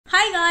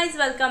guys,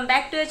 welcome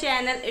back to the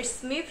channel.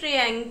 It's me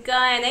Priyanka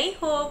and I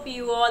hope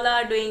you all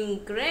are doing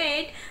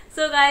great.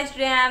 So guys,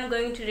 today I am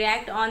going to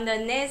react on the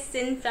next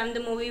scene from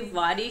the movie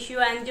Varisu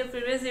and जो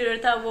previous video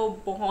था वो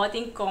बहुत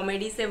ही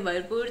comedy से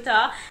भरपूर था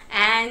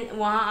and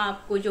वहाँ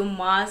आपको जो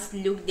मास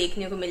लुक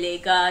देखने को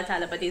मिलेगा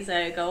थालापति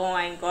सर का, ओ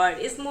माय गॉड,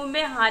 इस मूवी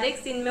में हर एक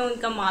सीन में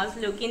उनका मास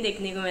लुक ही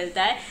देखने को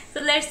मिलता है.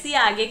 सो लेट्स सी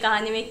आगे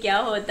कहानी में क्या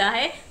होता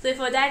है. सो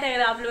फॉर दैट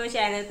अगर आप लोग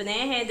चैनल पर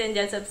नए हैं देन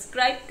जल्द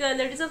सब्सक्राइब कर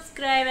लो,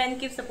 subscribe and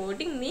keep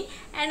supporting me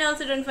and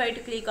also don't forget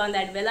to click on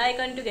that bell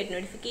icon to get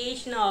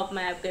notification of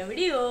my upcoming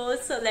videos.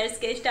 So let's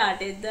get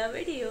started the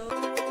video.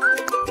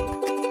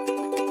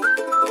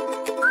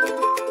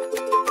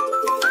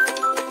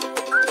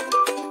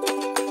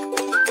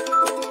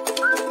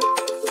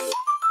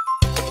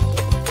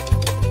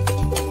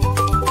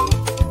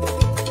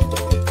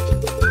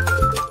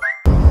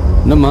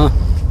 என்னம்மா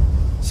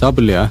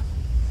சாப்பிடலையா?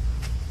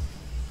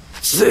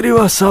 சரி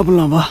வா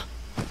சாப்பிடலாம் வா.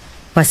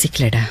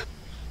 பசிக்கலடா.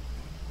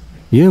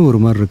 ஏன் ஒரு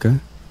மாதிரி இருக்க?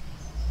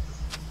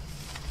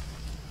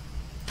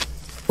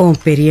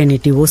 உன் பெரிய நீ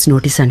டிவோர்ஸ்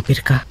நோட்டீஸ்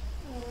அனுப்பியிருக்கா?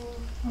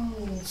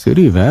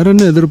 சரி வேற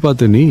என்ன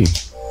எதிர்பார்த்த நீ?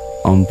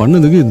 அவன்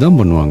பண்ணதுக்கு இதுதான்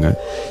பண்ணுவாங்க.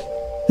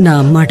 நான்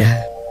அம்மாடா,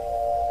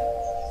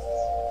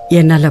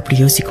 என்னால் அப்படி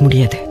யோசிக்க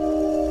முடியாது.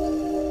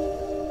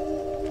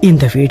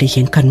 இந்த வீடு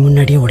என் கண்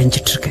முன்னாடியே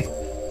உடைஞ்சிட்டு இருக்கு.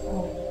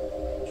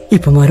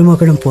 இப்ப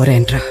மருமகளும்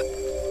போறேன்றா.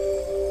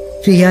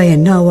 பிரியா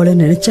என்ன அவளை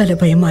நினைச்சாலே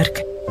பயமா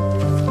இருக்கு.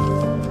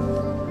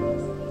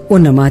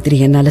 உன்ன மாதிரி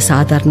என்னால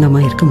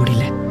சாதாரணமா இருக்க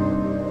முடியல.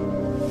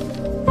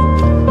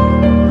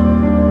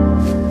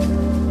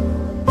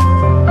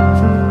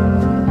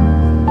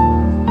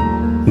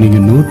 நீங்க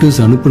நோட்டீஸ்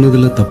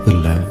அனுப்புனதுல தப்பு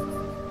இல்ல,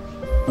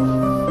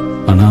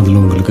 ஆனா அதுல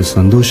உங்களுக்கு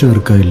சந்தோஷம்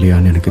இருக்கா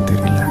இல்லையான்னு எனக்கு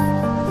தெரியல.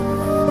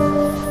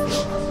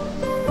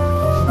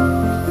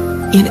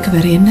 எனக்கு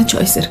வேற என்ன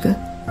சாய்ஸ் இருக்கு?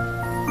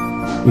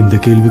 இந்த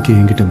கேள்விக்கு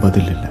என்கிட்ட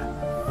பதில் இல்ல.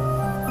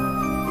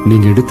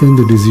 நீங்க எடுத்த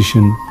இந்த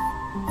டிசிஷன்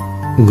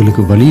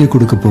உங்களுக்கு வலியை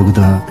கொடுக்க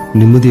போகுதா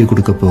நிம்மதியை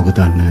கொடுக்க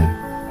போகுதான்னு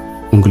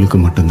உங்களுக்கு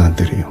மட்டும்தான்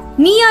தெரியும்.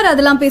 நீ யார்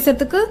அதெல்லாம்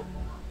பேசுறதுக்கு?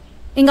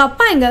 எங்க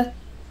அப்பா எங்க?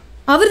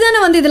 அவர்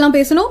தானே வந்து இதெல்லாம்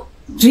பேசணும்.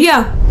 ரியா,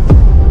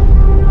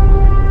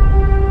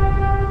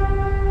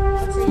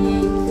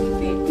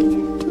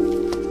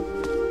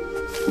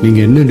 நீங்க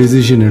என்ன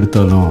டிசிஷன்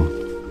எடுத்தாலும்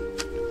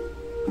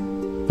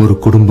ஒரு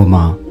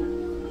குடும்பமா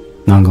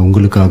நாங்க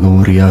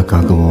உங்களுக்காகவும்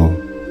ரியாக்காகவும்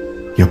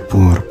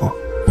எப்பவும் இருப்போம்.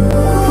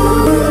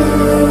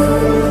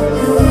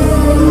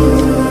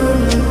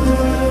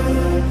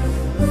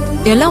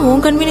 எல்லாம்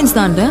உன் கன்வீனியன்ஸ்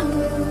தான்.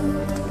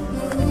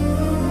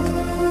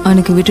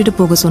 அன்னைக்கு விட்டுட்டு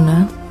போக சொன்ன,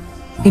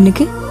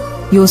 இன்னைக்கு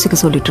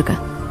யோசிக்க சொல்லிட்டு இருக்க.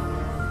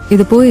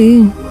 இத போய்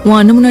உன்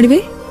அண்ணன்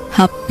முன்னாடிவே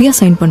ஹாப்பியா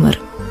சைன்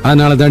பண்ணுவார்.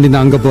 அதனால தாண்டி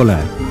நான் அங்க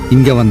போல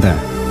இங்க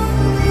வந்தேன்.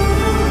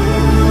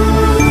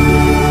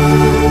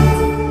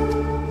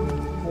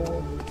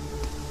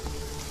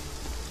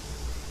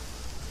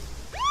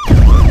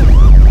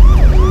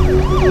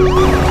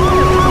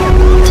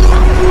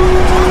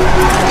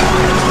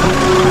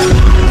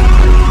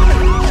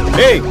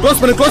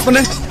 க்ளோஸ்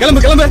பண்ணு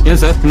கிளம்பு. ஏன்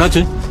சார்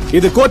என்னாச்சு?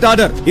 இது கோர்ட்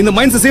ஆர்டர். இந்த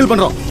மைன்ஸ் சீல்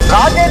பண்றோம்.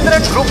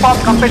 ராஜேந்திரன் குரூப்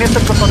ஆஃப்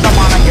கம்பெனிஸுக்கு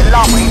சொந்தமான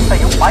எல்லா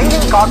மைன்ஸையும்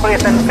மைனிங்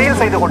கார்ப்பரேஷன் சீல்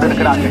செய்து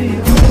கொண்டிருக்கிறார்கள்.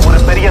 ஒரு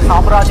பெரிய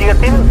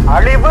சாம்ராஜ்யத்தின்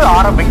அழிவு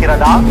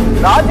ஆரம்பிக்கிறதா,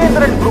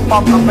 ராஜேந்திரன் குரூப்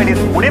ஆஃப்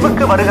கம்பெனிஸ்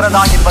முடிவுக்கு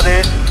வருகிறதா என்பது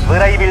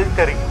விரைவில்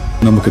தெரியும்.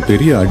 நமக்கு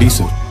பெரிய அடி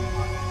சார்.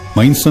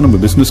 மைன்ஸ் தான் நம்ம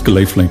பிசினஸ்க்கு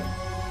லைஃப் லைன்.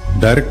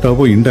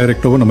 டைரக்டாவோ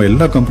இன்டைரக்டாவோ நம்ம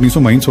எல்லா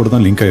கம்பெனிஸும் மைன்ஸோட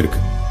தான் லிங்க்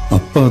ஆயிருக்கு.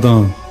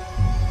 அப்பாதான்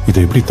இதை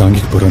எப்படி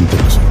தாங்கிக்க போறான்னு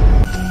தெரியல sir.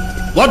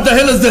 What the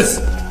hell is this?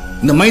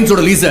 இந்த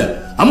மைன்ஸோட லீஸ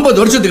 50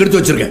 வருஷத்துக்கு எடுத்து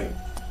வச்சிருக்கேன்.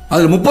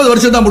 அதுல 30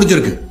 வருஷம் தான்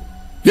முடிஞ்சிருக்கு.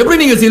 எப்படி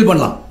நீங்க சீல்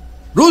பண்ணலாம்?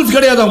 ரூல்ஸ்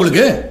கிடையாது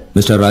உங்களுக்கு?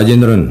 மிஸ்டர்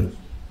ராஜேந்திரன்,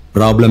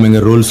 ப்ராப்ளம் எங்க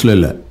ரூல்ஸ்ல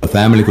இல்ல,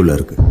 ஃபேமிலிக்குள்ள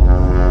இருக்கு.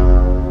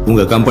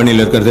 உங்க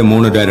கம்பெனில இருக்கிறதே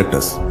 3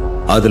 டைரக்டர்ஸ்.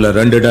 அதுல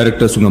 2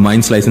 டைரக்டர்ஸ் உங்க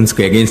மைன்ஸ்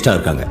லைசன்ஸ்க்கு எகெயின்ஸ்டா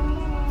இருக்காங்க.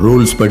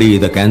 ரூல்ஸ் படி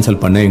இதை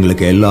கேன்சல் பண்ண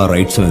எங்களுக்கு எல்லா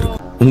ரைட்ஸும்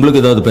இருக்கு.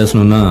 உங்களுக்கு ஏதாவது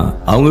பேசணும்னா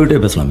அவங்க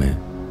கிட்டே பேசலாமே,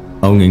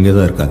 அவங்க இங்கே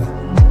தான் இருக்காங்க.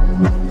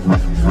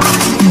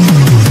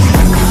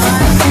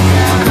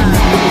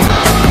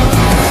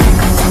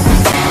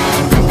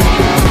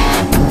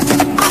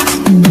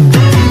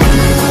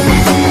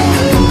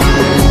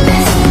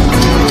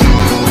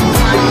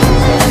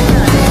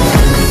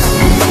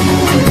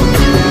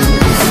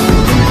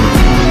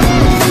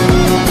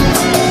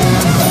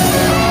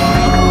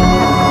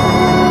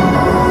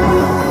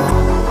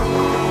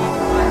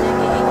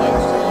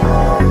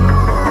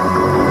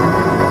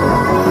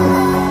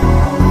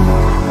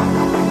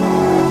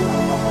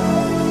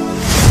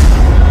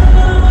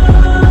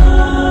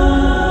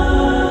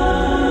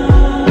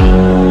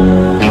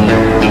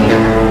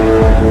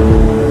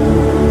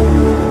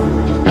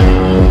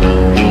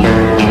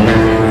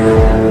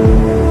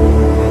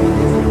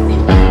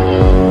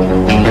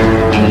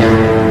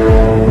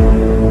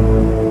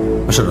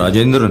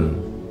 ராஜேந்திரன்,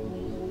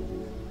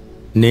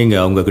 நீங்க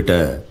அவங்க கிட்ட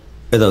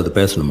ஏதாவது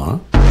பேசணுமா?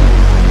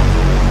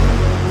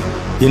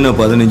 இன்னும்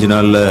 15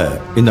 நாள்ல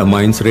இந்த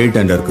மைன்ஸ் ரேட்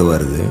டெண்டருக்கு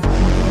வருது.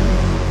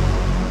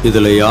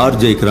 இதுல யார்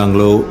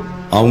ஜெயிக்கிறாங்களோ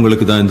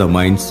அவங்களுக்கு தான் இந்த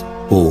மைன்ஸ்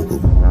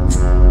போகும்.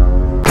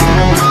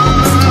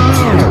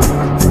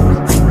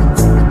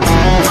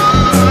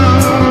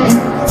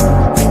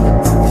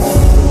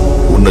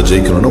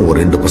 ஜெயிக்கணும்னா ஒரு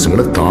 2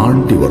 பசங்களை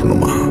தாண்டி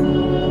வரணுமா?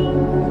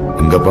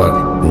 இங்க பார்,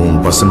 உன்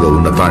பசங்க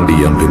உன்னை தாண்டி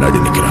என் பின்னாடி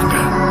நிக்கிறாங்க.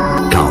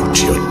 Count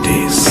your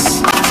days.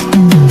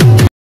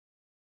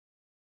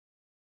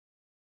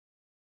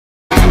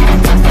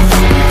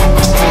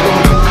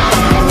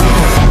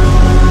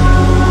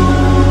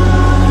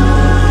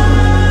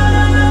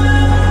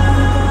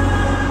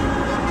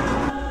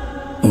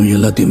 அவன்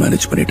எல்லாத்தையும்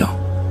மேனேஜ் பண்ணிட்டான்.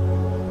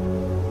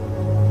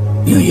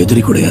 என்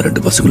எதிரி கூட என்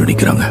 2 பசங்களும்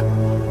நிக்கிறாங்க.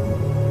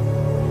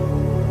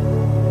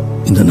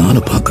 இந்த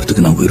நாளை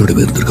பார்க்கறதுக்கு நான்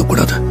உயிரோடவே இருந்திருக்க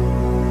கூடாது.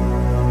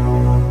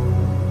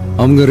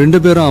 அவங்க 2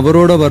 பேரும்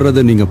அவரோட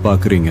வர்றதை நீங்க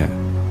பாக்குறீங்க.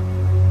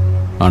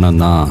 ஆனா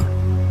நான்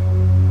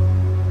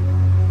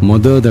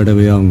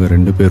தடவையா அவங்க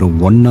 2 பேரும்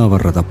ஒன்னா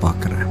வர்றத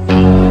பாக்குறேன்.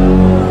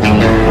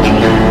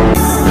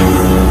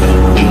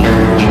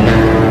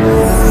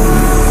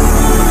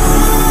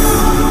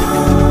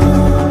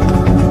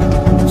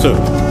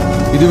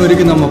 இது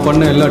வரைக்கும் நம்ம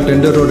பண்ண எல்லா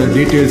டெண்டரோட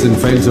டீடைல்ஸ் அண்ட்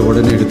ஃபைல்ஸ்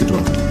உடனே எடுத்துட்டு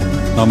வரோம்.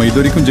 நாம இது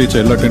வரைக்கும் ஜெயிச்ச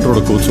எல்லா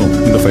டெண்டரோட கோட்ஸும்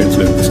இந்த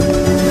ஃபைல்ஸ்ல இருக்கு சார்.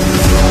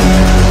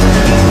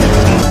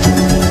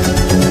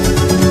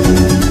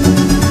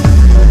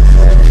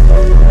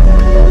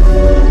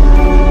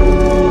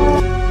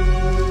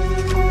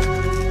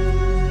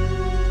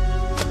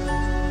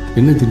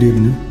 என்ன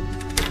திடீர்னு?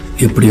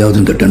 எப்படியாவது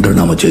இந்த டெண்டர்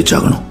நாம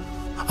ஜெயிச்சாகணும்.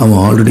 அவன்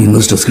ஆல்ரெடி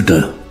இன்வெஸ்டர்ஸ் கிட்ட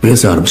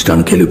பேச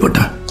ஆரம்பிச்சிட்டான்னு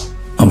கேள்விப்பட்டேன்.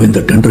 அவன்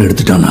இந்த டெண்டர்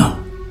எடுத்துட்டானா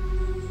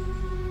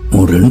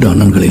உன் 2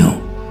 அண்ணன்களையும்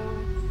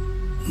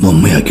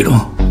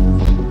பொம்மையாக்கிடுவான்.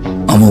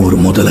 அவன் ஒரு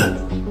முதல்ல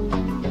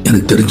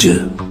எனக்கு தெரிஞ்சு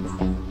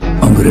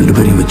அவங்க 2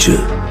 பேரையும் வச்சு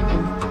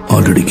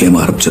ஆல்ரெடி கேம்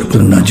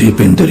ஆரம்பிச்சிருப்பேன். நான்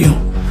ஜெயிப்பேன்னு தெரியும்.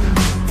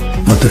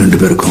 மற்ற 2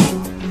 பேருக்கும்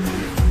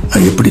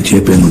நான் எப்படி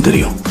ஜெயிப்பேன்னு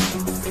தெரியும்.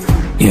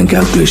 என்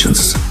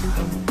calculations,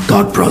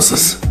 thought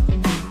process,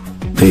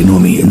 they know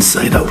me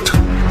inside out.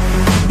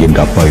 எங்க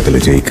அப்பா இதுல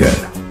ஜெயிக்க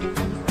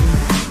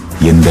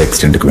எந்த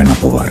எக்ஸ்டென்ட்க்கு வேணா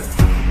போவார்.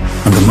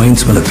 அந்த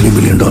மைன்ஸ் மேல $3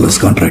 billion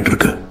கான்ட்ராக்ட்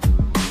இருக்கு.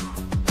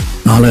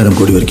 4000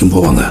 கோடி வரைக்கும்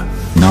போவாங்க.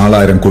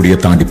 4000 கோடியை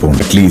தாண்டி போவோம்.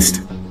 அட்லீஸ்ட்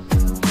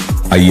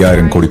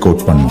 5000 கோடி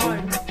கோட் பண்ணும்.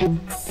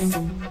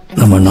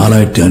 நம்ம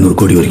 4500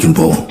 கோடி வரைக்கும்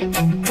போவோம்.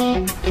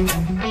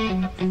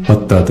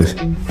 பத்தாது.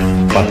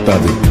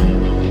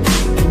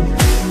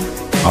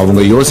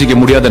 அவங்க யோசிக்க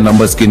முடியாத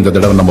நம்பர்ஸ்க்கு இந்த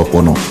தடவை நம்ம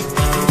போனோம்.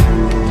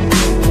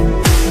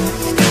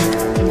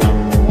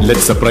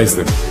 Let's surprise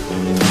them.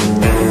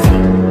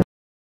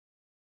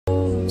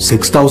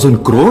 6,000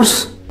 crores?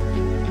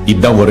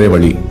 இதான் ஒரே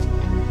வழி.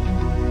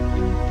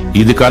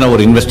 இதுக்கான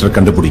ஒரு இன்வெஸ்டர்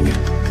கண்டுபிடிங்க.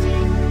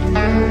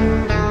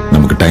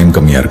 நமக்கு டைம்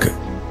கம்மியா இருக்கு.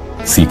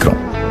 சீக்கிரம்.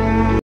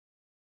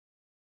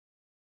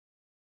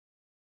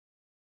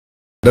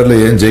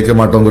 ஏன் ஜெயிக்க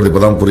மாட்டோங்கிறது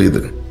இப்பதான்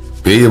புரியுது.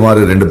 பேய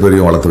மாதிரி 2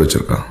 பேரையும் வளர்த்து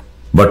வச்சிருக்கான்.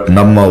 பட்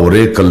நம்ம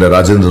ஒரே கல்ல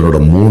ராஜேந்திரனோட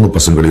 3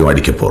 பசங்களையும்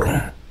அடிக்க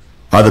போறோம்.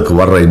 அதுக்கு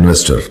வர்ற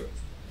இன்வெஸ்டர்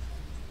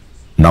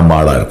நம்ம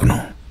ஆளா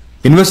இருக்கணும்.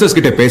 இன்வெஸ்டர்ஸ்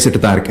கிட்ட பேசிட்டு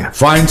தான் இருக்கேன்.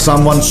 Find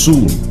someone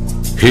soon.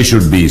 He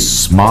should be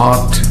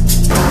smart,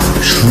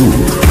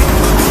 shrewd,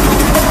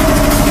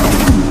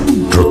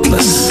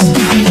 ruthless.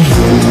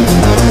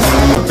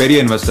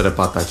 பெரிய இன்வெஸ்டரை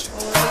பார்த்தாச்சு.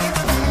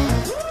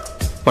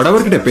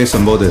 படவர்கிட்ட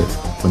பேசும்போது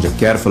கொஞ்சம்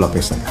கேர்ஃபுல்லா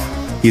பேசுங்க.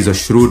 He is a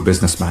shrewd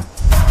businessman.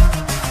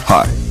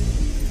 Hi.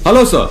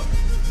 Hello sir.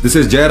 This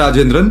is Jay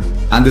Rajendran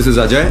and this is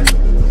Ajay.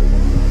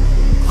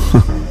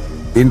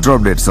 Intro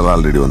updates are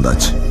already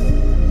வந்தாச்சு.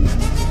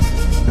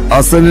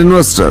 As an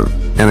investor,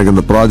 எனக்கு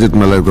இந்த project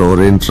மேல இருக்கிற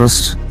ஒரு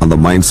இன்ட்ரெஸ்ட் அந்த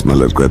மைன்ஸ் மேல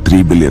இருக்கிற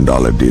 $3 billion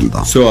டீல்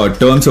தான். So our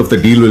terms of the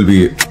deal will be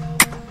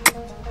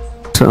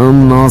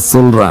நான்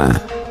சொல்றேன்.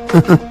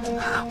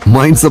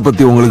 மைன்ஸ்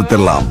பத்தி உங்களுக்கு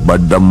தெரியலாம்,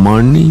 but the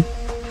money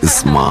is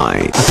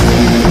mine.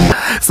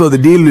 So the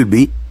deal will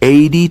be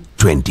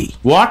 80-20.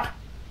 What?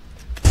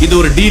 இது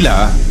ஒரு டீலா?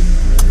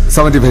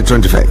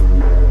 75-25.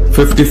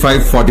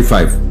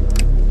 55-45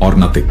 or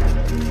nothing.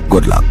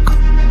 Good luck.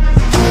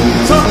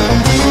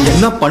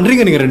 என்ன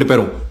பண்றீங்க நீங்க 2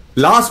 பேரும்?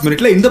 லாஸ்ட்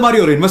மினிட்ல இந்த மாதிரி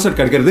ஒரு இன்வெஸ்டர்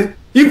கிடைக்கிறது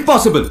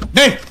இம்பாசிபிள்.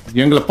 டேய்,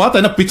 எங்களை பார்த்தா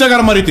என்ன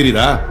பிச்சைக்கார மாதிரி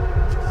தெரியுதா?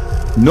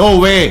 நோ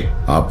வே.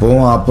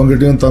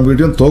 அப்பங்கிட்டயும்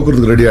தம்பிகிட்டயும்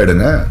தோக்குறதுக்கு ரெடி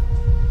ஆயிடுங்க.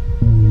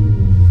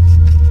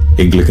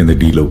 எங்களுக்கு இந்த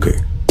டீல் ஓகே.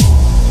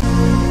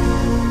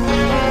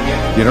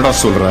 என்னடா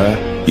சொல்ற?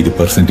 இது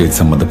பெர்சன்டேஜ்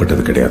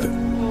சம்பந்தப்பட்டது கிடையாது.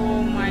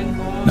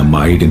 நம்ம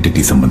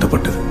ஐடென்டிட்டி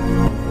சம்பந்தப்பட்டது.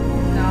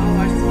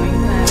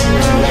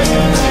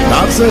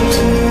 That's it.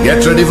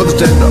 Get ready for the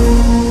tender.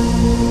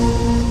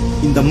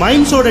 இந்த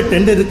மைன்ஸோட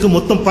டெண்டருக்கு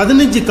மொத்தம்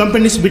 15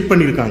 கம்பெனிஸ் பிட்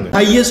பண்ணிருக்காங்க.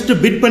 Highest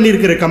bit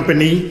பண்ணிருக்கிற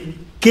company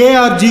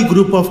KRG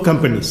group of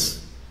companies.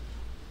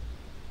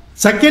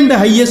 Second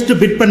highest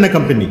bit பண்ண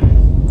company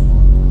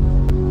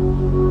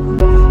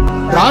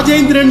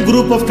Rajendran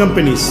group of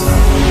companies.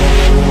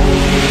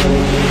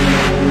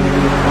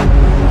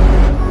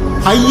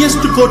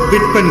 Highest code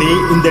bit பண்ணி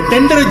இந்த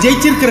டெண்டரை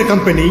ஜெயிச்சிருக்கிற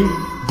company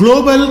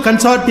global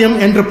consortium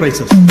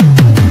enterprises.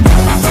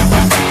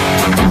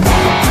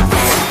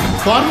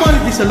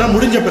 Formalities எல்லாம்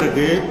முடிஞ்ச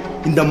பிறகு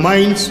இந்த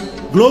மைன்ஸ்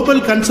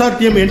குளோபல்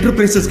கன்சார்டியம்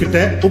என்டர்பிரைசஸ் கிட்ட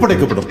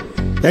ஒப்படைக்கப்படும்.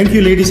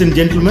 Thank you ladies and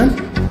gentleman.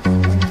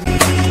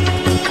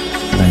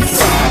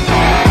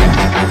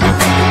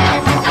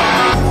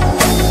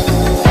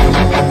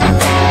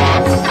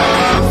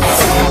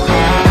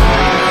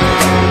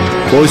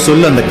 போய்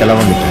சொல்லு அந்த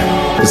கிழவங்கிட்ட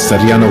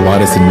சரியான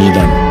வாரிசு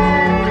நீதான்,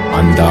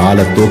 அந்த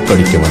ஆளை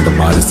தோக்கடிக்க வந்த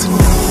வாரிசு.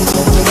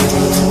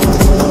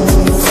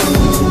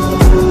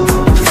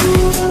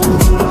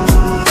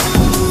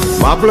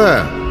 மாப்பிள,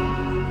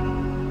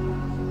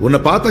 உன்னை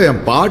பார்த்தா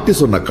என் பாட்டி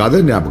சொன்ன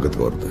கதை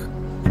ஞாபகத்துக்கு வருது.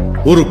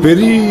 ஒரு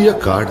பெரிய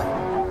காடு,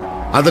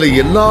 அதுல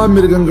எல்லா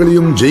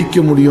மிருகங்களையும்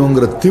ஜெயிக்க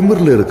முடியுங்கிற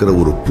திமிர்ல இருக்கிற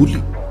ஒரு புலி.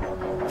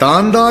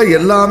 தாண்டா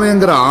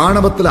எல்லாமேங்கிற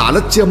ஆணவத்துல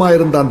அலட்சியமா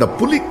இருந்த அந்த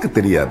புலிக்கு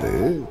தெரியாது,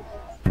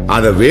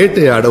 அத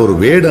வேட்டையாட ஒரு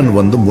வேடன்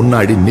வந்து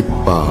முன்னாடி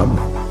நிப்பான்.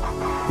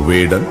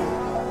 வேடன்,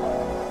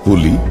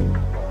 புலி,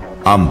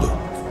 அம்பு,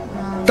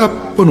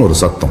 டப்புன்னு ஒரு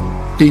சத்தம்,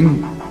 டிங்,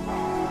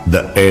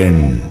 த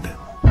எண்ட்,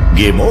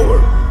 கேம்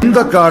ஓவர். இந்த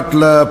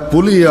காட்டுல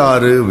புலி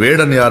யாரு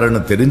வேடன்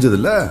யாருன்னு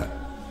தெரிஞ்சதில்ல.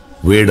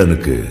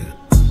 வேடனுக்கு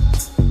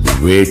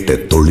வேட்டை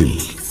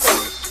தொழில்.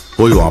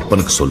 போய்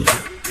அப்பனுக்கு சொல்லு,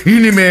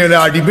 இனிமேல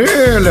அடி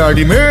மேல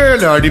அடி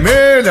மேல அடி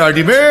மேல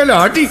அடி மேல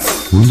அடி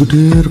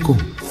வந்துட்டே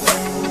இருக்கும்.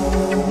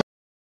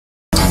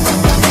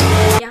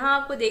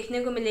 आपको देखने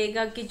को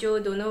मिलेगा कि जो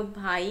दोनों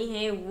भाई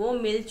हैं वो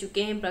मिल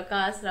चुके हैं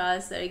प्रकाश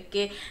राज सर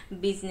के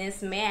बिजनेस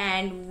में,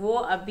 एंड वो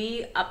अभी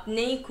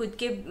अपने ही खुद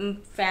के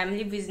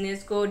फैमिली बिजनेस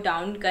को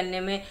डाउन करने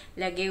में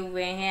लगे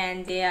हुए हैं, and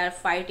they are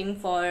fighting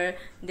for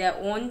their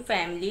own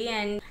family.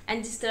 And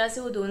जिस तरह से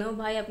वो दोनों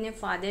भाई अपने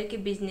फादर के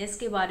बिजनेस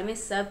के बारे में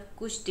सब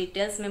कुछ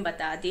डिटेल्स में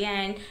बता दिया,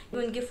 एंड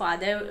उनके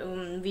फादर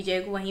विजय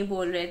को वहीं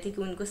बोल रहे थे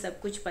कि उनको सब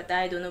कुछ पता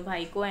है दोनों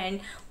भाई को, एंड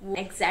वो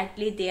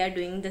exactly they are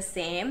doing the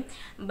same.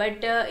 But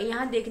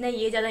यहाँ देखना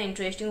ये ज़्यादा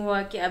इंटरेस्टिंग हुआ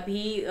कि अभी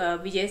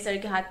विजय सर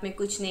के हाथ में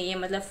कुछ नहीं है,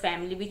 मतलब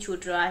फैमिली भी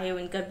छूट रहा है,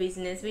 उनका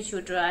बिजनेस भी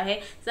छूट रहा है,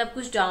 सब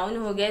कुछ डाउन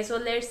हो गया। सो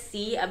लेट्स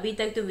सी, अभी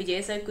तक तो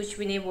विजय सर कुछ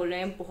भी नहीं बोल रहे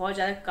हैं, बहुत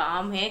ज़्यादा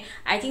काम है।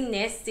 आई थिंक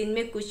नेक्स्ट सीन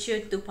में कुछ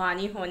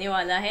तूफानी होने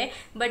वाला है,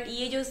 बट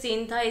ये जो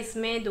सीन था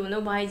इसमें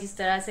दोनों भाई जिस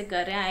तरह से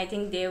कर रहे हैं, I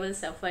think they will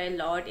suffer a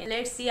lot.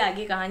 Let's see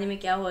आगे कहानी में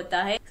क्या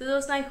होता है। सो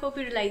दोस्तों, I hope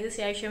you like this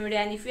reaction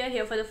video, and if you are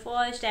here for the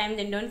first time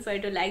then don't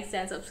forget to like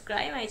and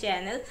subscribe my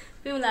channel.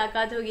 फिर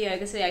मुलाकात होगी और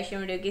किसी रिएक्शन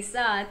वीडियो के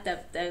साथ,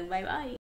 तब तक बाय बाय।